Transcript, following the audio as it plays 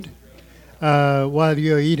while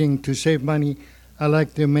you're eating to save money, I'd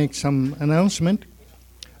like to make some announcement.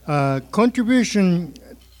 Contribution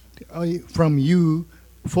from you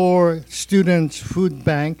for Students Food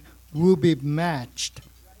Bank will be matched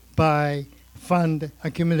by fund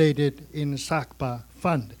accumulated in SACPA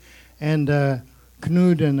fund. And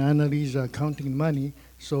Knud and Annalise are counting money,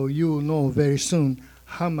 so you will know very soon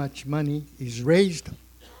how much money is raised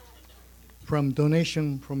from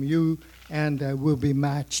donation from you and will be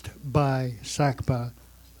matched by SACPA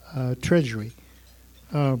Treasury.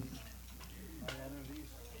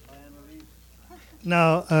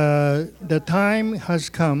 Now, the time has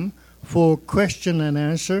come for question and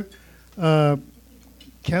answer.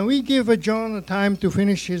 Can we give John a time to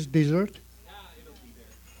finish his dessert?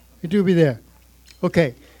 It will be there.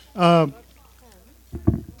 Okay.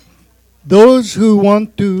 Those who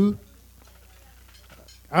want to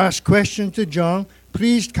ask questions to John,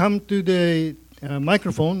 please come to the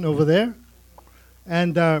microphone over there.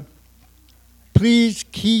 And please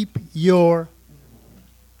keep your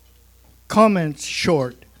comments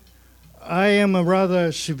short. I am a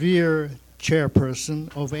rather severe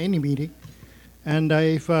chairperson of any meeting. And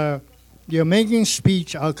if you're making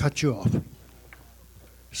speech, I'll cut you off.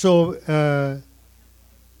 So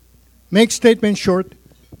make statement short.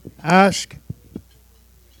 Ask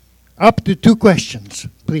up to 2 questions,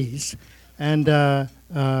 please. And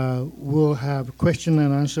we'll have question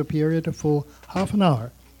and answer period for half an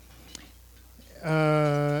hour.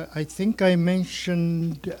 I think I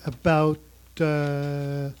mentioned about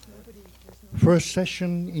first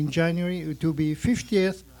session in January. It will be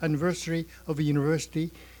 50th anniversary of the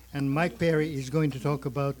university, and Mike Perry is going to talk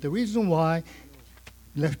about the reason why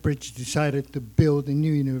Lethbridge decided to build a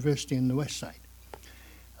new university in the west side.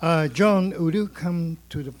 John, would you come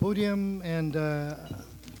to the podium and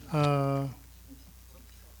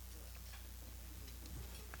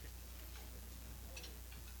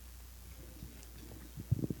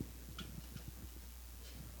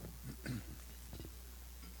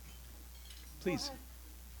please.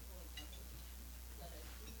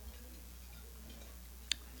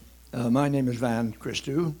 My name is Van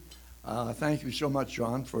Christou. Thank you so much,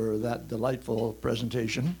 John, for that delightful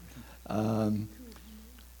presentation. A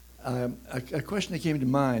question that came to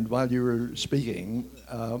mind while you were speaking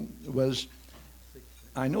was,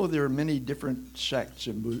 I know there are many different sects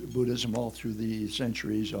of Buddhism all through the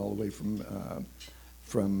centuries, all the way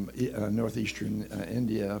from northeastern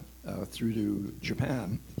India through to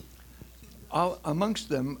Japan. Amongst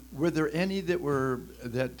them, were there any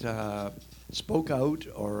that spoke out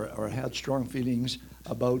or had strong feelings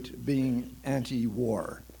about being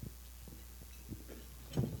anti-war?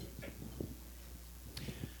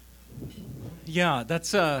 Yeah,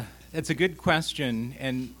 that's a good question,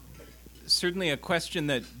 and certainly a question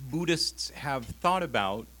that Buddhists have thought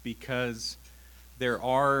about, because there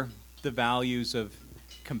are the values of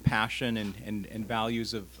compassion and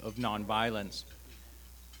values of nonviolence.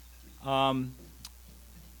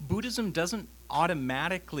 Buddhism doesn't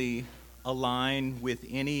automatically align with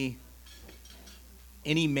any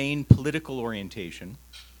main political orientation,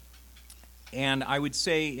 and I would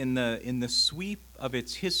say in the sweep of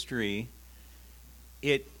its history,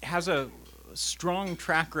 it has a strong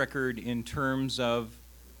track record in terms of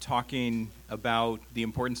talking about the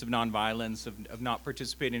importance of nonviolence, of not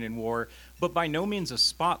participating in war, but by no means a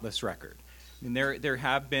spotless record. I mean, there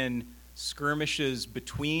have been skirmishes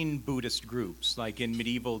between Buddhist groups, like in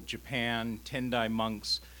medieval Japan, Tendai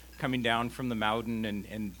monks coming down from the mountain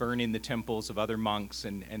and burning the temples of other monks,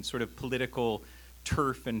 and sort of political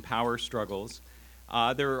turf and power struggles.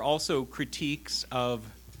 There are also critiques of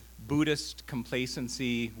Buddhist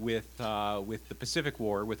complacency with the Pacific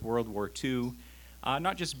War, with World War II.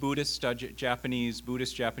 Not just Buddhist, Japanese,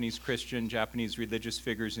 Japanese Christian, Japanese religious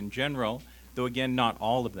figures in general, though again, not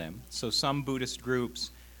all of them. So some Buddhist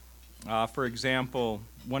groups, for example,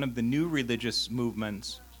 one of the new religious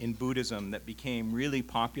movements in Buddhism that became really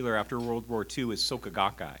popular after World War II is Soka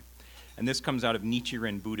Gakkai. And this comes out of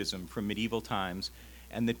Nichiren Buddhism from medieval times.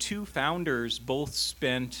 And the two founders both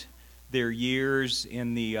spent their years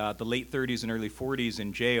in the late 30s and early 40s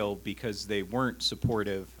in jail because they weren't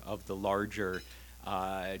supportive of the larger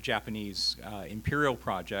Japanese imperial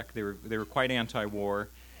project. They were quite anti-war,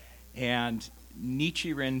 and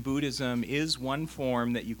Nichiren Buddhism is one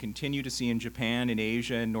form that you continue to see in Japan, in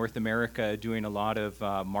Asia, and North America, doing a lot of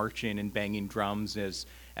marching and banging drums as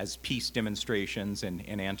peace demonstrations and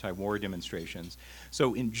anti-war demonstrations.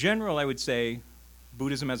 So in general, I would say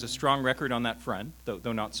Buddhism has a strong record on that front,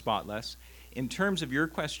 though not spotless. In terms of your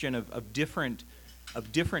question of different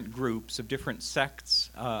groups, of different sects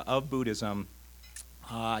of Buddhism,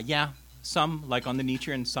 Some, like on the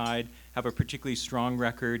Nietzschean side, have a particularly strong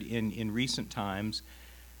record in recent times.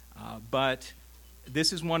 But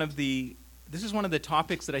this is one of the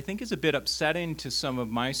topics that I think is a bit upsetting to some of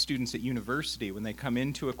my students at university. When they come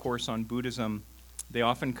into a course on Buddhism, they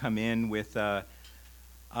often come in with a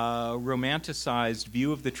romanticized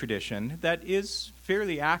view of the tradition that is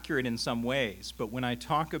fairly accurate in some ways. But when I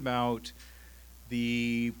talk about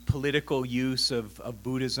the political use of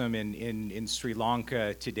Buddhism in Sri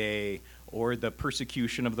Lanka today, or the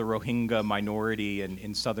persecution of the Rohingya minority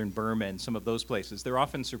in southern Burma and some of those places, they're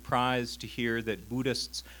often surprised to hear that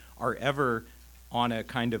Buddhists are ever on a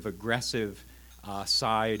kind of aggressive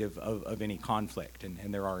side of any conflict,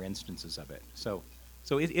 and there are instances of it. So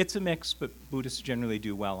it's a mix, but Buddhists generally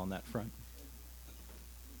do well on that front.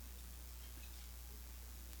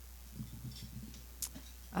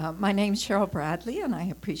 My name's Cheryl Bradley, and I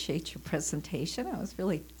appreciate your presentation. It was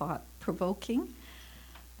really thought-provoking.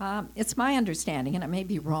 It's my understanding, and I may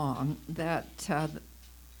be wrong, that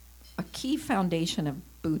a key foundation of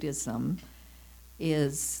Buddhism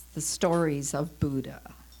is the stories of Buddha,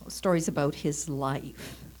 stories about his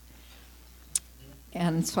life.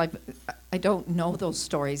 And so I don't know those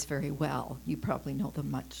stories very well. You probably know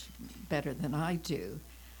them much better than I do.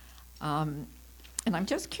 And I'm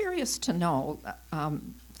just curious to know,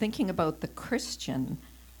 thinking about the Christian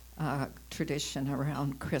tradition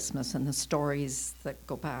around Christmas and the stories that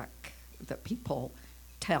go back, that people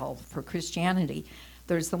tell for Christianity,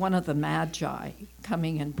 there's the one of the Magi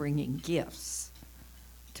coming and bringing gifts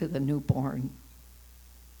to the newborn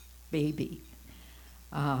baby.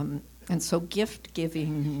 And so gift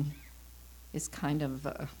giving is kind of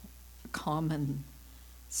a common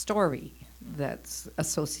story that's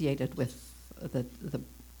associated with the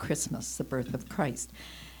Christmas, the birth of Christ.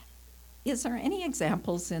 Is there any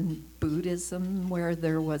examples in Buddhism where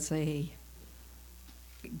there was a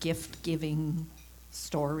gift-giving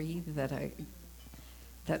story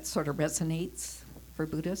that sort of resonates for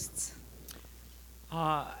Buddhists?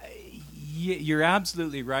 You're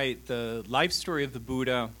absolutely right. The life story of the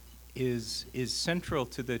Buddha is central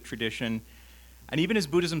to the tradition. And even as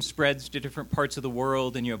Buddhism spreads to different parts of the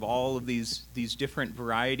world, and you have all of these different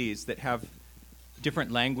varieties that have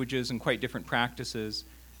different languages and quite different practices,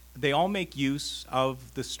 they all make use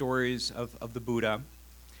of the stories of the Buddha.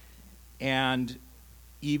 And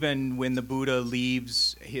even when the Buddha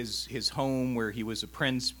leaves his home where he was a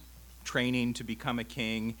prince training to become a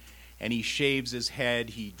king, and he shaves his head,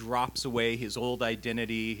 he drops away his old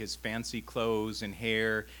identity, his fancy clothes and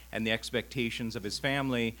hair, and the expectations of his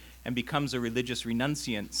family, and becomes a religious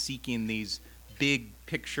renunciant seeking these big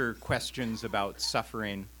picture questions about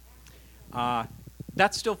suffering.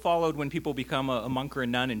 That's still followed when people become a monk or a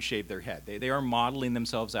nun and shave their head. They are modeling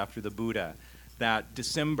themselves after the Buddha. That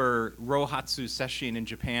December Rohatsu Sesshin in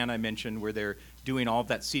Japan I mentioned, where they're doing all of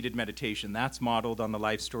that seated meditation, that's modeled on the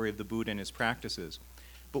life story of the Buddha and his practices.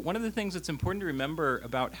 But one of the things that's important to remember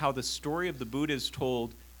about how the story of the Buddha is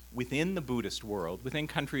told within the Buddhist world, within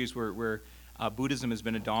countries where Buddhism has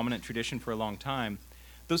been a dominant tradition for a long time,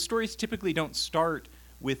 those stories typically don't start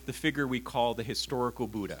with the figure we call the historical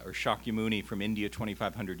Buddha, or Shakyamuni from India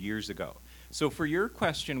 2,500 years ago. So for your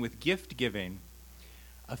question with gift giving,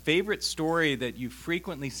 a favorite story that you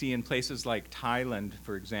frequently see in places like Thailand,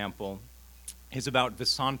 for example, is about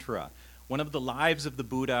Vessantara, one of the lives of the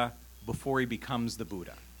Buddha before he becomes the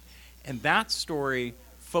Buddha. And that story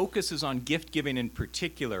focuses on gift giving in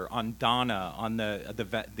particular, on dana, on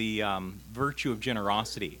the virtue of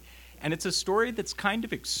generosity. And it's a story that's kind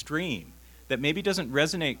of extreme, that maybe doesn't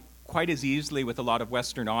resonate quite as easily with a lot of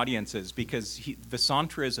Western audiences, because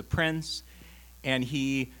Vessantara is a prince, and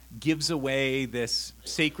he gives away this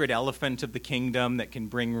sacred elephant of the kingdom that can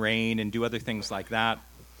bring rain and do other things like that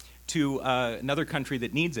to another country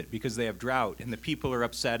that needs it because they have drought, and the people are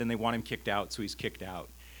upset and they want him kicked out, so he's kicked out.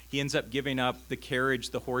 He ends up giving up the carriage,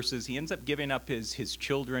 the horses. He ends up giving up his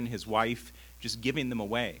children, his wife, just giving them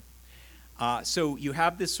away. So you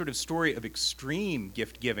have this sort of story of extreme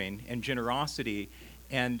gift giving and generosity,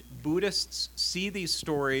 and Buddhists see these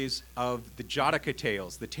stories of the Jataka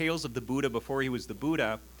tales, the tales of the Buddha before he was the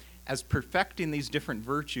Buddha, as perfecting these different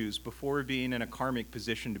virtues before being in a karmic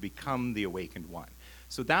position to become the awakened one.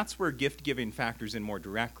 So that's where gift giving factors in more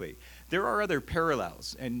directly. There are other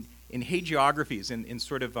parallels, and in hagiographies, in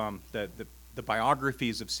sort of the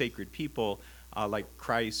biographies of sacred people like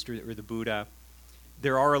Christ or the Buddha,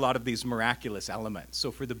 there are a lot of these miraculous elements.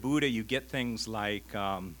 So for the Buddha, you get things like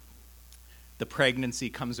the pregnancy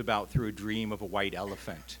comes about through a dream of a white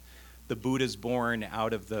elephant. The Buddha's born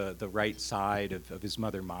out of the right side of his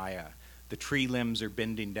mother Maya. The tree limbs are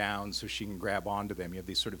bending down so she can grab onto them. You have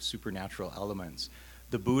these sort of supernatural elements.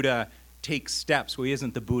 The Buddha takes steps. Well, he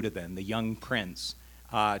isn't the Buddha then, the young prince.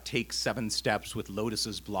 Takes 7 steps with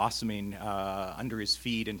lotuses blossoming under his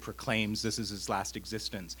feet and proclaims this is his last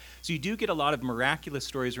existence. So you do get a lot of miraculous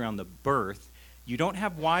stories around the birth. You don't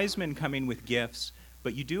have wise men coming with gifts,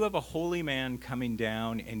 but you do have a holy man coming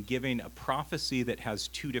down and giving a prophecy that has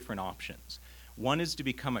 2 different options. One is to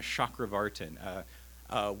become a Chakravartin,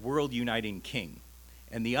 a world-uniting king.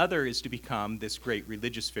 And the other is to become this great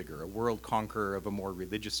religious figure, a world conqueror of a more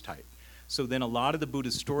religious type. So then a lot of the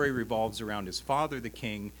Buddha's story revolves around his father, the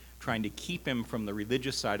king, trying to keep him from the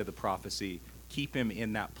religious side of the prophecy, keep him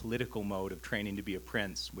in that political mode of training to be a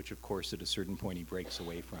prince, which of course at a certain point he breaks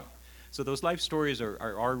away from. So those life stories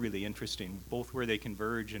are really interesting, both where they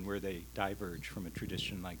converge and where they diverge from a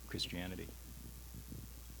tradition like Christianity.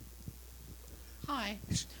 Hi,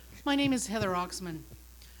 my name is Heather Oxman.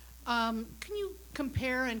 Can you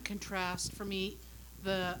compare and contrast for me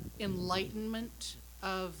the enlightenment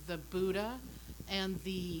of the Buddha and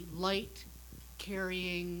the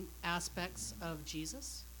light-carrying aspects of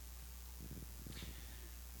Jesus?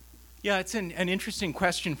 Yeah, it's an interesting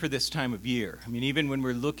question for this time of year. I mean, even when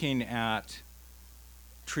we're looking at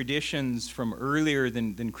traditions from earlier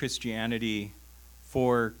than Christianity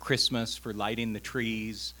for Christmas, for lighting the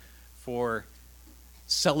trees, for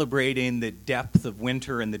celebrating the depth of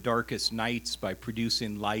winter and the darkest nights by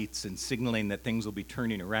producing lights and signaling that things will be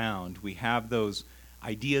turning around, we have those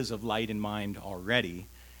ideas of light in mind already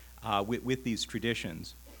with these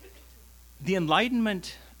traditions. The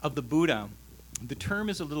enlightenment of the Buddha, the term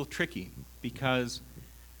is a little tricky because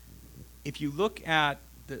if you look at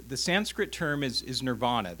the Sanskrit term is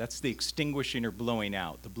nirvana. That's the extinguishing or blowing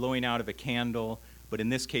out, the blowing out of a candle, but in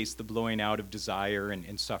this case, the blowing out of desire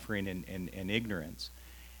and suffering and ignorance.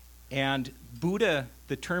 And Buddha,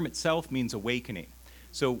 the term itself means awakening.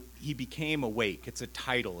 So he became awake. It's a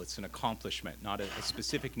title. It's an accomplishment, not a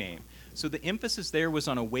specific name. So the emphasis there was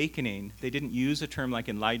on awakening. They didn't use a term like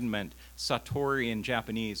enlightenment. Satori in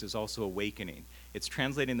Japanese is also awakening. It's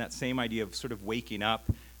translating that same idea of sort of waking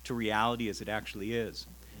up to reality as it actually is.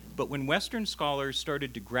 But when Western scholars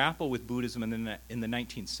started to grapple with Buddhism in the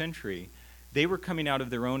 19th century, they were coming out of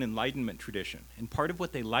their own enlightenment tradition. And part of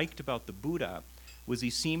what they liked about the Buddha was he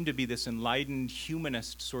seemed to be this enlightened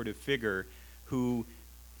humanist sort of figure who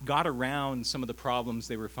got around some of the problems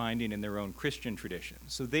they were finding in their own Christian tradition.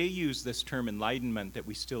 So they used this term enlightenment that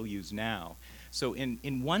we still use now. So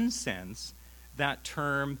in one sense, that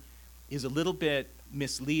term is a little bit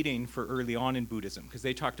misleading for early on in Buddhism because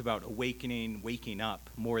they talked about awakening, waking up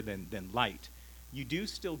more than light. You do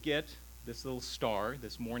still get this little star,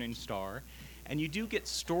 this morning star, and you do get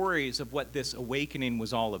stories of what this awakening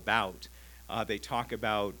was all about. They talk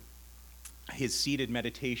about his seated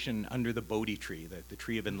meditation under the Bodhi tree, the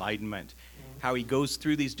tree of enlightenment, how he goes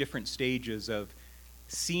through these different stages of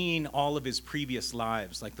seeing all of his previous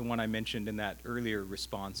lives, like the one I mentioned in that earlier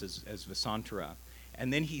response as Vasantara.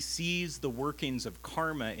 And then he sees the workings of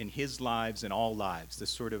karma in his lives and all lives, this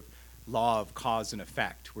sort of law of cause and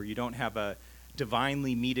effect, where you don't have a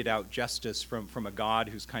divinely meted out justice from a God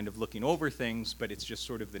who's kind of looking over things, but it's just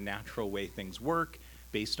sort of the natural way things work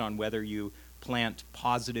based on whether you plant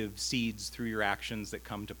positive seeds through your actions that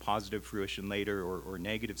come to positive fruition later or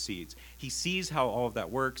negative seeds. He sees how all of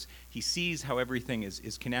that works. He sees how everything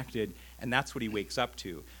is connected, and that's what he wakes up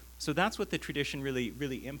to. So that's what the tradition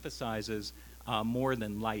really emphasizes more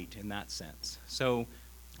than light in that sense. So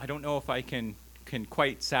I don't know if I can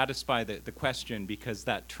quite satisfy the question because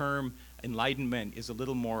that term enlightenment is a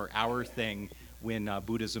little more our thing when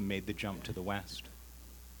Buddhism made the jump to the West.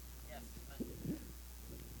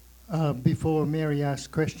 Before Mary asks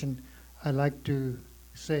question, I'd like to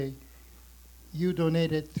say you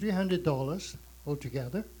donated $300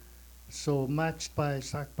 altogether. So matched by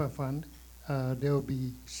Sakpa Fund, there will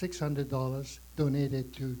be $600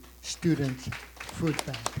 donated to Students Food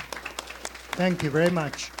Bank. Thank you very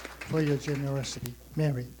much for your generosity.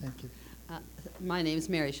 Mary, thank you. My name is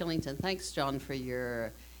Mary Shillington. Thanks, John, for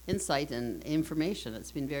your insight and information.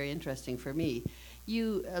 It's been very interesting for me.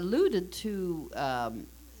 You alluded to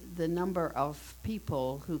the number of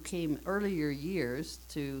people who came earlier years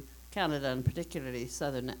to Canada and particularly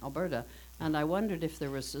southern Alberta, and I wondered if there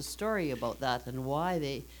was a story about that and why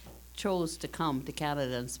they chose to come to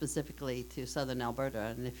Canada and specifically to southern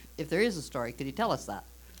Alberta, and if there is a story, could you tell us that?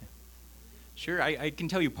 Sure, I can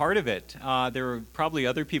tell you part of it. There are probably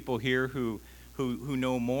other people here who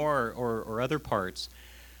know more or other parts,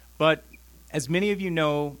 but as many of you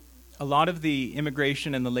know, a lot of the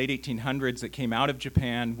immigration in the late 1800s that came out of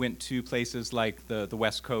Japan went to places like the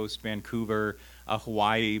West Coast, Vancouver,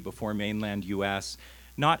 Hawaii, before mainland U.S.,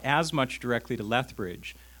 not as much directly to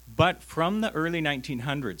Lethbridge. But from the early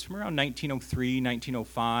 1900s, from around 1903,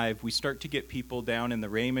 1905, we start to get people down in the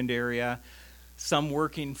Raymond area, some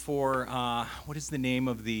working for, what is the name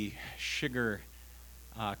of the sugar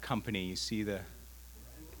company? You see the,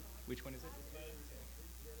 which one is it?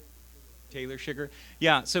 Taylor Sugar.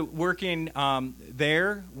 Yeah, so working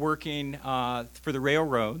there, working for the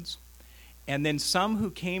railroads. And then some who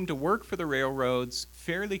came to work for the railroads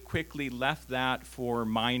fairly quickly left that for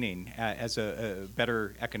mining as a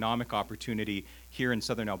better economic opportunity here in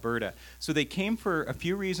southern Alberta. So they came for a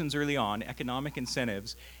few reasons early on, economic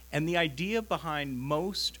incentives, and the idea behind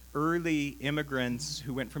most early immigrants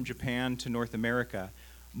who went from Japan to North America,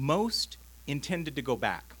 most intended to go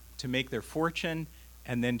back, to make their fortune,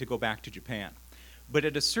 and then to go back to Japan. But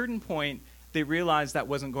at a certain point, they realized that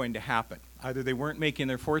wasn't going to happen. Either they weren't making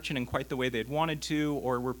their fortune in quite the way they'd wanted to,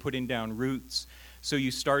 or were putting down roots. So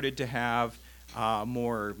you started to have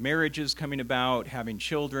more marriages coming about, having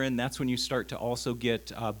children. That's when you start to also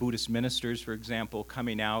get Buddhist ministers, for example,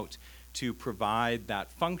 coming out to provide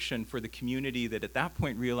that function for the community that at that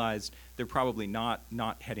point realized they're probably not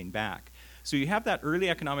heading back. So you have that early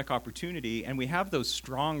economic opportunity, and we have those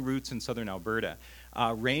strong roots in southern Alberta.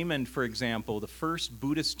 Raymond, for example, the first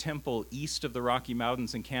Buddhist temple east of the Rocky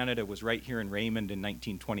Mountains in Canada was right here in Raymond in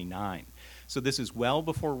 1929. So this is well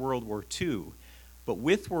before World War II. But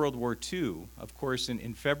with World War II, of course,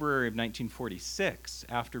 in February of 1946,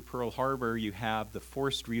 after Pearl Harbor, you have the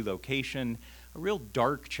forced relocation, a real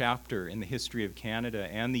dark chapter in the history of Canada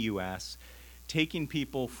and the U.S., taking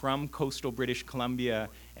people from coastal British Columbia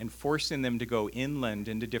and forcing them to go inland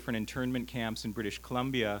into different internment camps in British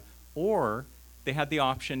Columbia, or they had the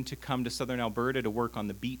option to come to southern Alberta to work on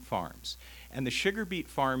the beet farms. And the sugar beet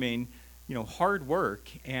farming, hard work,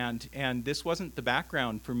 and this wasn't the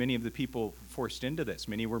background for many of the people forced into this.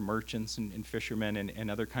 Many were merchants and fishermen and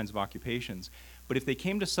other kinds of occupations. But if they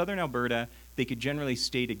came to southern Alberta, they could generally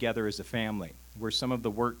stay together as a family, where some of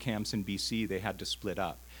the work camps in BC, they had to split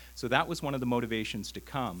up. So that was one of the motivations to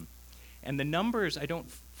come. And the numbers, I don't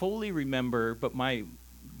fully remember, but my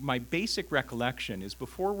basic recollection is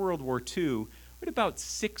before World War II, we had about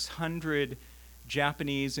 600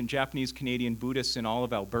 Japanese and Japanese-Canadian Buddhists in all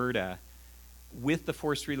of Alberta. With the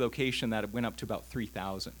forced relocation, that went up to about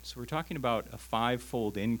 3,000. So we're talking about a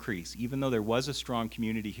 5-fold increase, even though there was a strong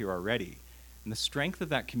community here already. And the strength of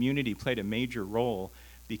that community played a major role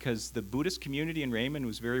because the Buddhist community in Raymond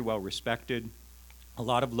was very well respected. A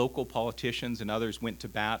lot of local politicians and others went to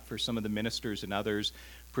bat for some of the ministers and others,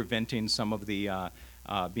 preventing some of the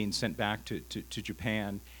being sent back to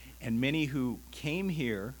Japan. And many who came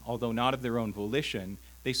here, although not of their own volition,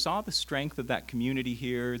 they saw the strength of that community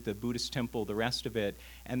here, the Buddhist temple, the rest of it,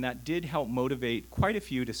 and that did help motivate quite a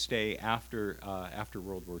few to stay after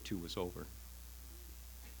World War II was over.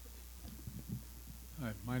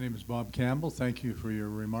 Hi, my name is Bob Campbell. Thank you for your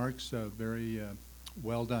remarks. Very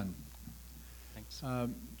well done. Thanks.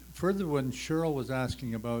 Further, when Cheryl was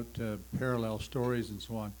asking about parallel stories and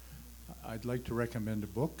so on, I'd like to recommend a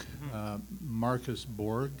book, Marcus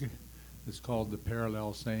Borg. It's called The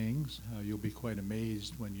Parallel Sayings. You'll be quite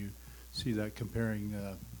amazed when you see that comparing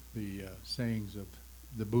the sayings of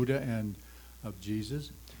the Buddha and of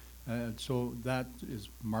Jesus. So that is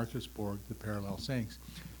Marcus Borg, The Parallel Sayings.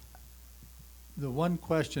 The one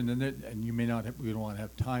question, and you may not have, we don't want to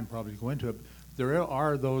have time probably to go into it, but there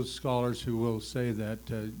are those scholars who will say that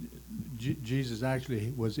Jesus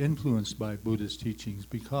actually was influenced by Buddhist teachings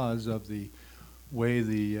because of the way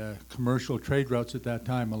the commercial trade routes at that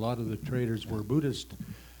time, a lot of the traders were Buddhist,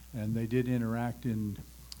 and they did interact in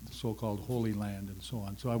the so-called Holy Land and so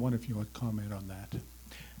on. So I wonder if you would comment on that.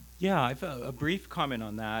 Yeah, I have a brief comment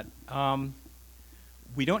on that.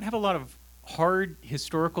 We don't have a lot of hard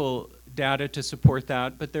historical data to support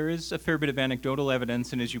that, but there is a fair bit of anecdotal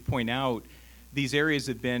evidence, and as you point out, these areas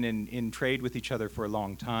have been in trade with each other for a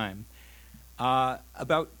long time.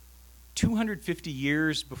 About 250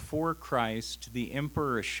 years before Christ, the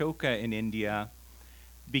Emperor Ashoka in India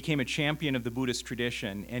became a champion of the Buddhist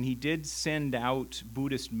tradition, and he did send out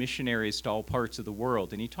Buddhist missionaries to all parts of the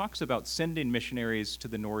world. And he talks about sending missionaries to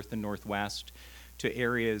the north and northwest, to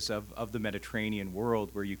areas of the Mediterranean world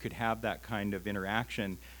where you could have that kind of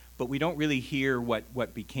interaction, but we don't really hear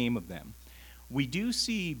what became of them. We do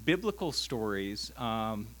see biblical stories.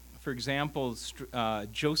 For example,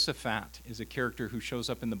 Josaphat is a character who shows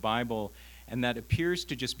up in the Bible, and that appears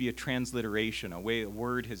to just be a transliteration, a way a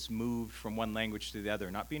word has moved from one language to the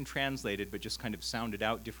other, not being translated, but just kind of sounded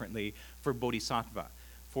out differently for Bodhisattva,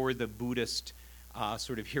 for the Buddhist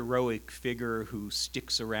sort of heroic figure who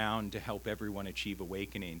sticks around to help everyone achieve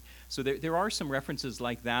awakening. So there are some references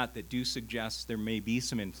like that that do suggest there may be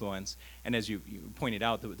some influence. And as you pointed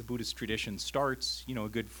out, the Buddhist tradition starts, a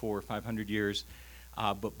good 400 or 500 years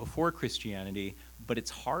but before Christianity, but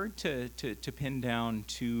it's hard to pin down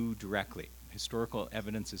too directly. Historical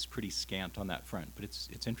evidence is pretty scant on that front, but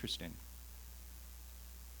it's interesting.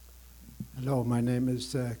 Hello, my name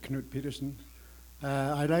is Knut Petersen.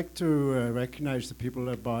 I'd like to recognize the people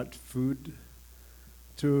that bought food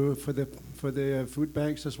for the food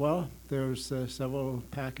banks as well. There's several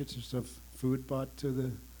packages of food bought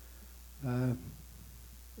to the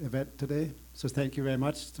event today, so thank you very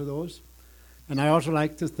much to those. And I also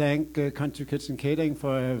like to thank Country Kitchen Catering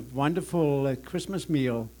for a wonderful Christmas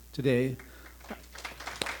meal today.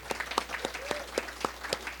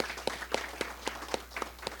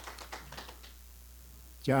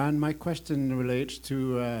 John, my question relates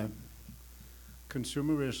to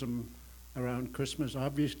consumerism around Christmas.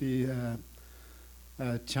 Obviously,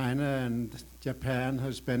 China and Japan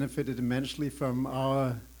has benefited immensely from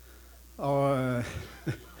our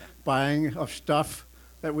buying of stuff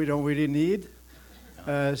that we don't really need.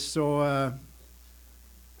 So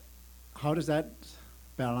how does that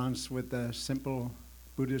balance with the simple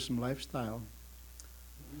Buddhism lifestyle?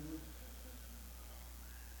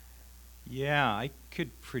 Yeah, I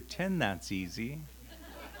could pretend that's easy.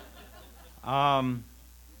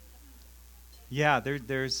 Yeah,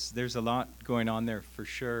 there's a lot going on there for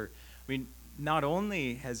sure. I mean, not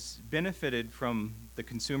only has benefited from the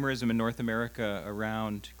consumerism in North America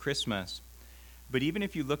around Christmas, but even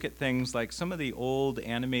if you look at things like some of the old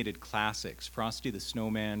animated classics, Frosty the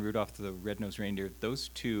Snowman, Rudolph the Red-Nosed Reindeer, those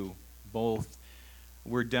two both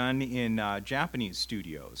were done in Japanese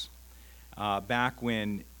studios back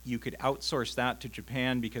when you could outsource that to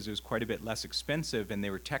Japan because it was quite a bit less expensive, and they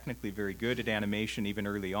were technically very good at animation even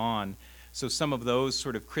early on. So some of those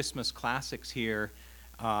sort of Christmas classics here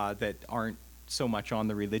that aren't so much on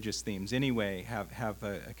the religious themes anyway have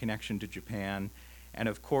a connection to Japan. And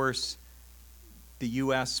of course, the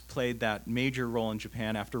U.S. played that major role in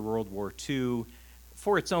Japan after World War II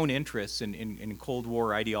for its own interests in Cold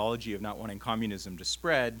War ideology of not wanting communism to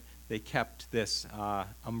spread. They kept this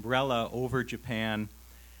umbrella over Japan,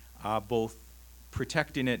 both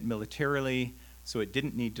protecting it militarily, so it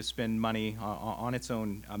didn't need to spend money on its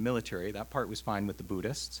own military. That part was fine with the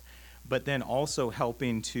Buddhists. But then also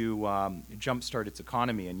helping to jumpstart its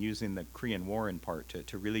economy and using the Korean War in part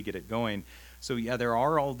to really get it going. So yeah, there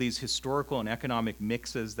are all these historical and economic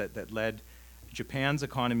mixes that led Japan's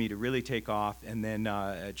economy to really take off, and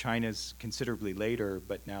then China's considerably later,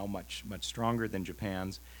 but now much stronger than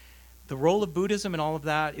Japan's. The role of Buddhism and all of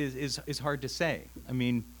that is hard to say. I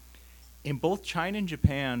mean, in both China and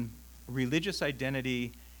Japan, religious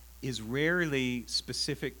identity is rarely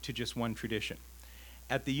specific to just one tradition.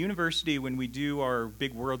 At the university, when we do our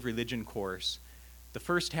big world religion course, the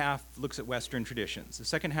first half looks at Western traditions. The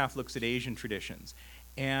second half looks at Asian traditions.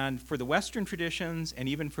 And for the Western traditions, and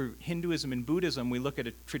even for Hinduism and Buddhism, we look at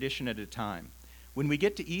a tradition at a time. When we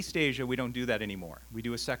get to East Asia, we don't do that anymore. We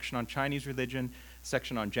do a section on Chinese religion,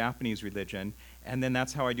 section on Japanese religion, and then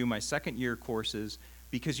that's how I do my second year courses,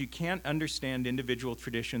 because you can't understand individual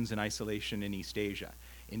traditions in isolation in East Asia.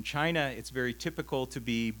 In China, it's very typical to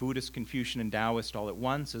be Buddhist, Confucian, and Taoist all at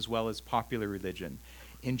once, as well as popular religion.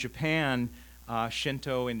 In Japan,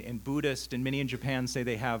 Shinto and Buddhist, and many in Japan say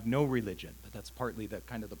they have no religion, but that's partly the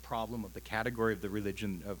kind of the problem of the category of the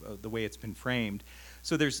religion, of the way it's been framed.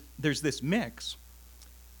 So there's this mix,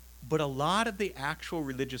 but a lot of the actual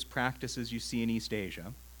religious practices you see in East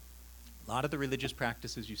Asia, a lot of the religious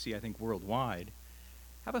practices you see, I think, worldwide,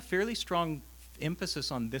 have a fairly strong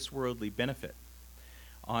emphasis on this worldly benefit,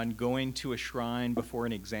 on going to a shrine before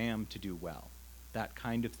an exam to do well. That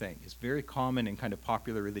kind of thing is very common in kind of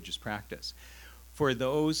popular religious practice. For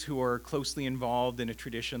those who are closely involved in a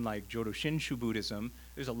tradition like Jodo Shinshu Buddhism,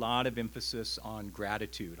 there's a lot of emphasis on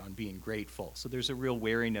gratitude, on being grateful. So there's a real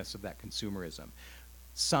wariness of that consumerism.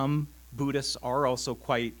 Some Buddhists are also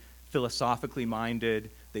quite philosophically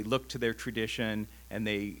minded. They look to their tradition and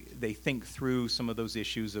they think through some of those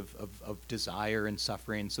issues of desire and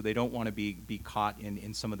suffering, so they don't want to be caught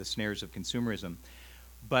in some of the snares of consumerism.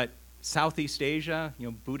 But Southeast Asia,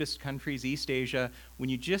 Buddhist countries, East Asia, when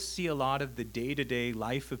you just see a lot of the day-to-day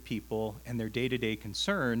life of people and their day-to-day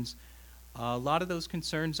concerns, a lot of those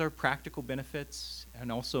concerns are practical benefits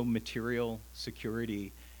and also material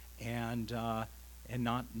security, and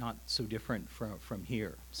not so different from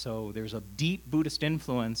here. So there's a deep Buddhist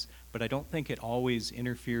influence, but I don't think it always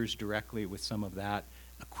interferes directly with some of that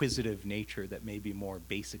acquisitive nature that may be more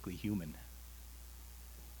basically human.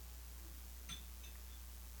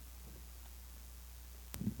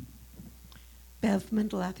 Bev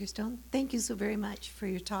Mendel-Atherstone. Thank you so very much for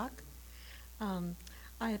your talk.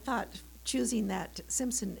 I thought choosing that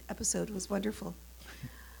Simpson episode was wonderful.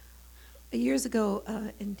 Years ago,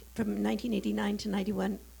 from 1989 to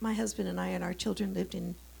 91, my husband and I and our children lived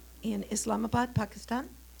in Islamabad, Pakistan.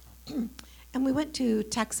 And we went to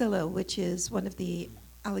Taxila, which is one of the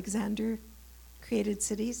Alexander-created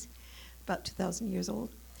cities, about 2,000 years old.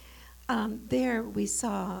 There we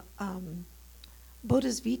saw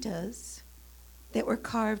Bodhisattvas that were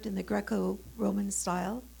carved in the Greco-Roman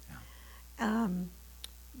style.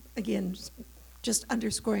 Again, just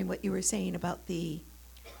underscoring what you were saying about the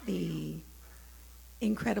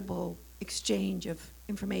incredible exchange of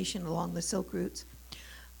information along the Silk routes.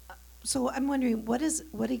 So I'm wondering, what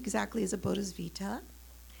exactly is a Bodhisattva?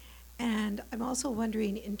 And I'm also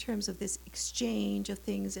wondering, in terms of this exchange of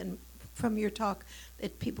things, and from your talk,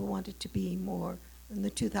 that people wanted to be more, in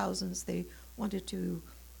the 2000s, they wanted to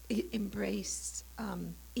embrace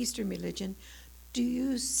Eastern religion. Do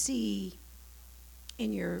you see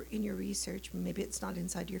in your research, maybe it's not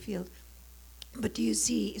inside your field, but do you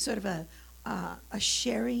see sort of a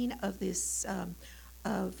sharing of this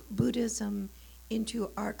of Buddhism into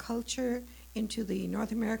our culture, into the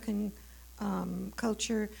North American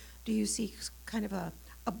culture? Do you see kind of a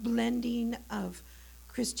blending of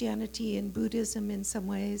Christianity and Buddhism in some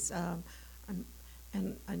ways?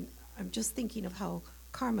 I'm just thinking of how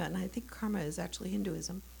karma, and I think karma is actually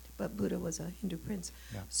Hinduism, but Buddha was a Hindu prince.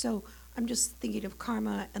 Yeah. So I'm just thinking of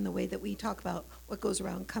karma and the way that we talk about what goes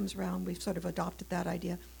around comes around. We've sort of adopted that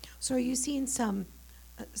idea. So are you seeing some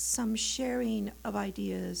sharing of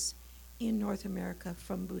ideas in North America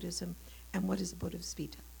from Buddhism, and what is a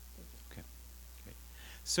Bodhisattva? Okay.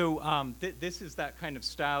 So this is that kind of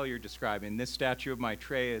style you're describing. This statue of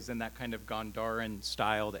Maitreya is in that kind of Gandharan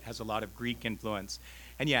style that has a lot of Greek influence.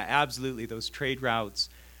 And yeah, absolutely, those trade routes,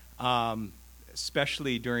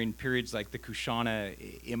 especially during periods like the Kushana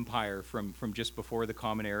Empire from just before the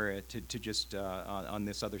Common Era to just on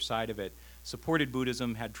this other side of it, supported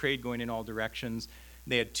Buddhism, had trade going in all directions.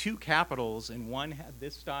 They had two capitals, and one had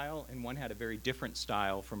this style, and one had a very different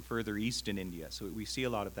style from further east in India. So we see a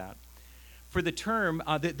lot of that. For the term,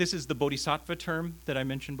 this is the Bodhisattva term that I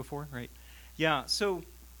mentioned before, right? Yeah, so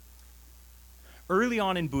early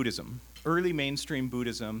on in Buddhism, early mainstream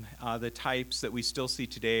Buddhism, the types that we still see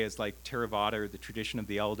today as like Theravada or the tradition of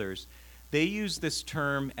the elders, they use this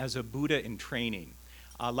term as a Buddha in training.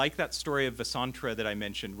 Like that story of Vasantra that I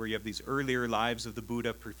mentioned, where you have these earlier lives of the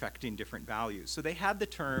Buddha perfecting different values. So they had the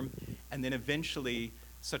term, and then eventually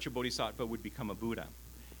such a bodhisattva would become a Buddha.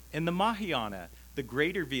 In the Mahayana, the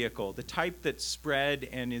greater vehicle, the type that spread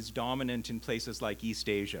and is dominant in places like East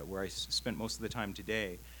Asia, where I spent most of the time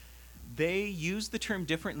today, they use the term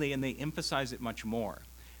differently and they emphasize it much more.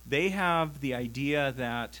 They have the idea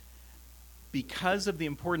that because of the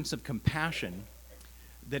importance of compassion,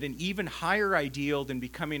 that an even higher ideal than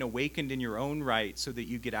becoming awakened in your own right so that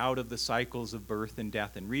you get out of the cycles of birth and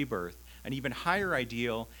death and rebirth, an even higher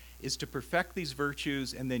ideal is to perfect these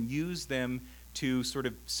virtues and then use them to sort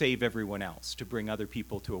of save everyone else, to bring other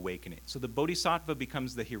people to awakening. So the bodhisattva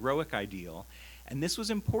becomes the heroic ideal, and this was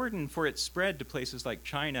important for its spread to places like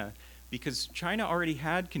China, because China already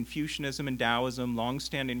had Confucianism and Taoism,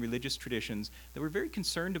 long-standing religious traditions that were very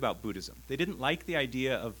concerned about Buddhism. They didn't like the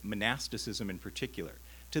idea of monasticism in particular.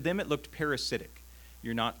 To them, it looked parasitic.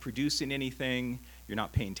 You're not producing anything, you're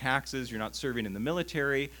not paying taxes, you're not serving in the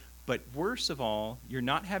military, but worse of all, you're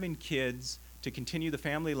not having kids to continue the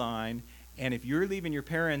family line, and if you're leaving your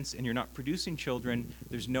parents and you're not producing children,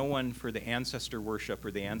 there's no one for the ancestor worship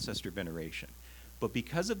or the ancestor veneration. But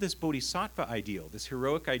because of this bodhisattva ideal, this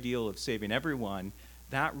heroic ideal of saving everyone,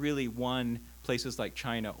 that really won places like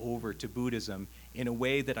China over to Buddhism in a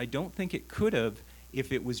way that I don't think it could have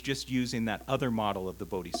if it was just using that other model of the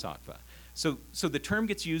bodhisattva. So the term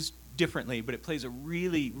gets used differently, but it plays a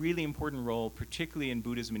really, really important role, particularly in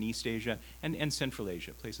Buddhism in East Asia and Central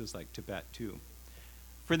Asia, places like Tibet too.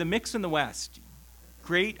 For the mix in the West,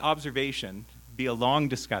 great observation, be a long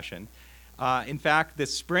discussion. In fact,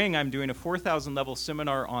 this spring I'm doing a 4,000 level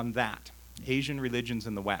seminar on that, Asian religions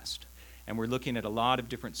in the West. And we're looking at a lot of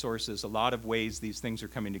different sources, a lot of ways these things are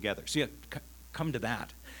coming together. So yeah, come to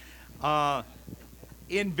that.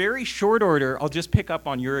 In very short order, I'll just pick up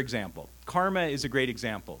on your example. Karma is a great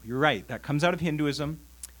example. You're right, that comes out of Hinduism.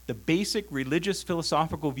 The basic religious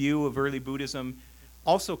philosophical view of early Buddhism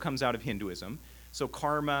also comes out of Hinduism. So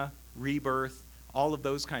karma, rebirth, all of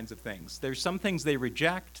those kinds of things. There's some things they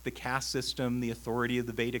reject, the caste system, the authority of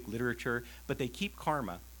the Vedic literature, but they keep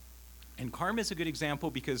karma. And karma is a good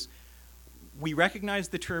example because we recognize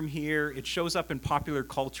the term here. It shows up in popular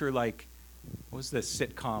culture like what was the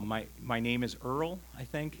sitcom? My Name is Earl, I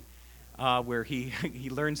think, where he he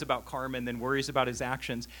learns about karma and then worries about his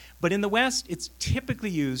actions. But in the West, it's typically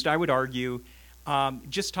used, I would argue,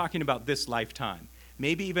 just talking about this lifetime.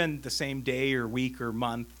 Maybe even the same day or week or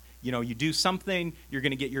month. You know, you do something, you're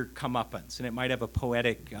going to get your comeuppance, and it might have a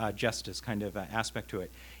poetic justice kind of aspect to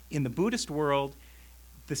it. In the Buddhist world,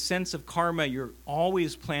 the sense of karma, you're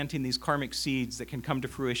always planting these karmic seeds that can come to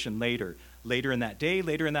fruition later in that day,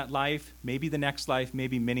 later in that life, maybe the next life,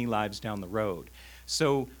 maybe many lives down the road.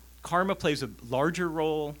 So karma plays a larger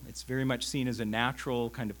role. It's very much seen as a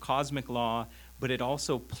natural kind of cosmic law, but it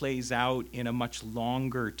also plays out in a much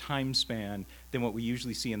longer time span than what we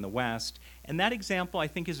usually see in the West. And that example, I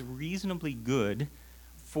think, is reasonably good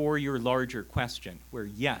for your larger question, where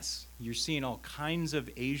yes, you're seeing all kinds of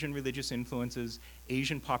Asian religious influences,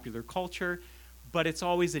 Asian popular culture, but it's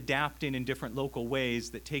always adapting in different local ways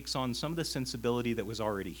that takes on some of the sensibility that was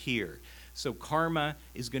already here. So karma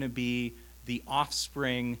is going to be the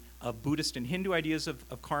offspring of Buddhist and Hindu ideas of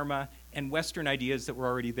karma and Western ideas that were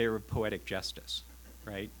already there of poetic justice,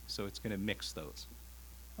 right? So it's going to mix those.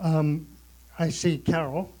 I see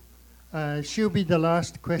Carol. She'll be the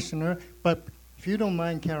last questioner, but if you don't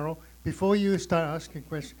mind, Carol, before you start asking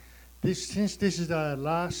questions, since this is the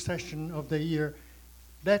last session of the year,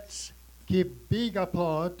 let's give big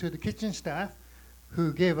applause to the kitchen staff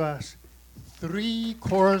who gave us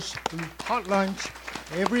 3-course hot lunch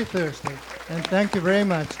every Thursday. And thank you very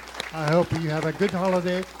much. I hope you have a good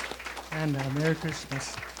holiday and a Merry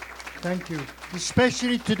Christmas. Thank you.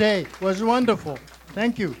 Especially today was wonderful.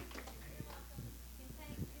 Thank you.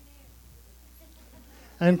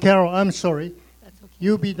 And Carol, I'm sorry. That's okay.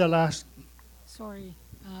 You be the last. Sorry.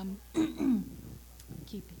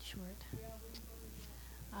 Keep it short.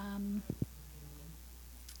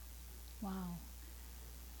 Wow.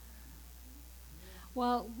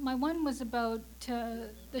 Well, my one was about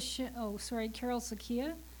Carol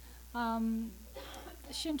Sakia.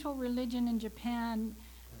 Shinto religion in Japan,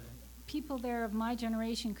 people there of my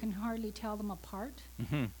generation can hardly tell them apart.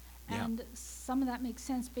 Mm-hmm. Yeah. And some of that makes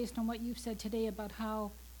sense based on what you've said today about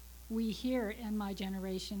how we here in my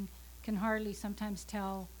generation can hardly sometimes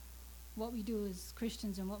tell what we do as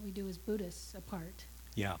Christians and what we do as Buddhists apart.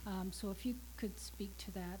 Yeah. So if you could speak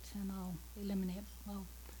to that, and I'll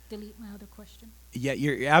delete my other question. Yeah,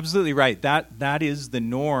 you're absolutely right. That is the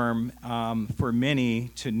norm for many,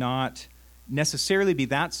 to not necessarily be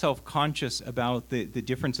that self-conscious about the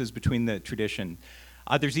differences between the tradition.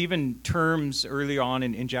 There's even terms early on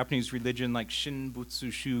in Japanese religion like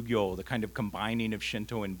Shinbutsu Shugyo, the kind of combining of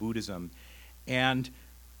Shinto and Buddhism. And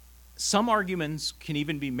some arguments can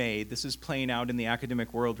even be made, this is playing out in the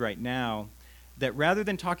academic world right now, that rather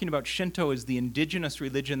than talking about Shinto as the indigenous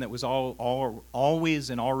religion that was always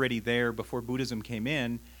and already there before Buddhism came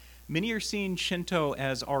in, many are seeing Shinto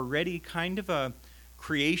as already kind of a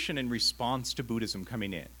creation in response to Buddhism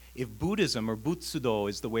coming in. If Buddhism or Butsudo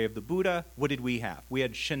is the way of the Buddha, what did we have? We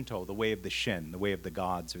had Shinto, the way of the Shin, the way of the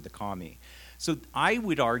gods or the kami. So I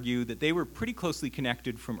would argue that they were pretty closely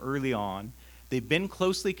connected from early on. They've been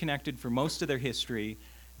closely connected for most of their history.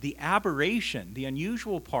 The aberration, the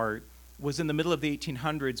unusual part, was in the middle of the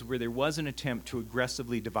 1800s, where there was an attempt to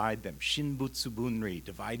aggressively divide them. Shinbutsu Bunri,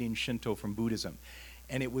 dividing Shinto from Buddhism.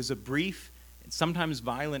 And it was a brief, sometimes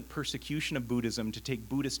violent persecution of Buddhism to take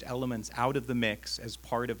Buddhist elements out of the mix as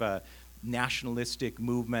part of a nationalistic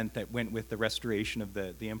movement that went with the restoration of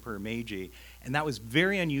the Emperor Meiji. And that was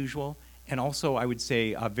very unusual and also, I would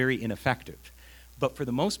say, very ineffective. But for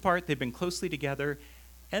the most part, they've been closely together.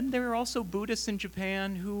 And there are also Buddhists in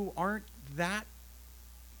Japan who aren't that,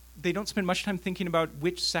 they don't spend much time thinking about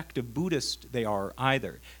which sect of Buddhist they are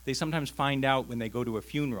either. They sometimes find out when they go to a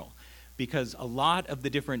funeral, because a lot of the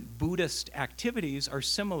different Buddhist activities are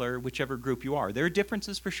similar, whichever group you are. There are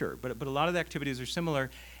differences for sure, but a lot of the activities are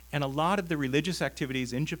similar, and a lot of the religious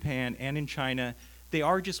activities in Japan and in China, they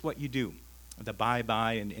are just what you do. The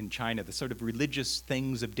bye-bye in China, the sort of religious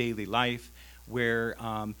things of daily life, where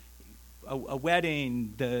a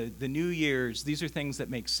wedding, the New Year's, these are things that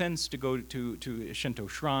make sense to go to a Shinto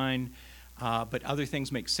shrine, but other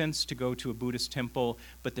things make sense to go to a Buddhist temple,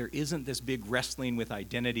 but there isn't this big wrestling with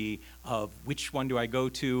identity of which one do I go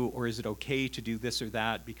to, or is it okay to do this or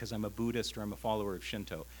that because I'm a Buddhist or I'm a follower of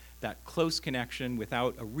Shinto. That close connection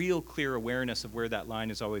without a real clear awareness of where that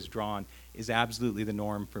line is always drawn is absolutely the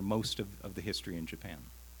norm for most of the history in Japan.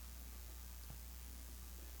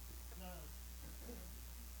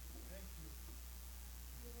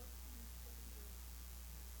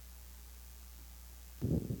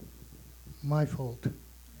 My fault,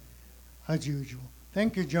 as usual.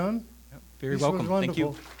 Thank you, John. Yep, very This welcome. was Thank you.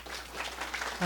 wonderful.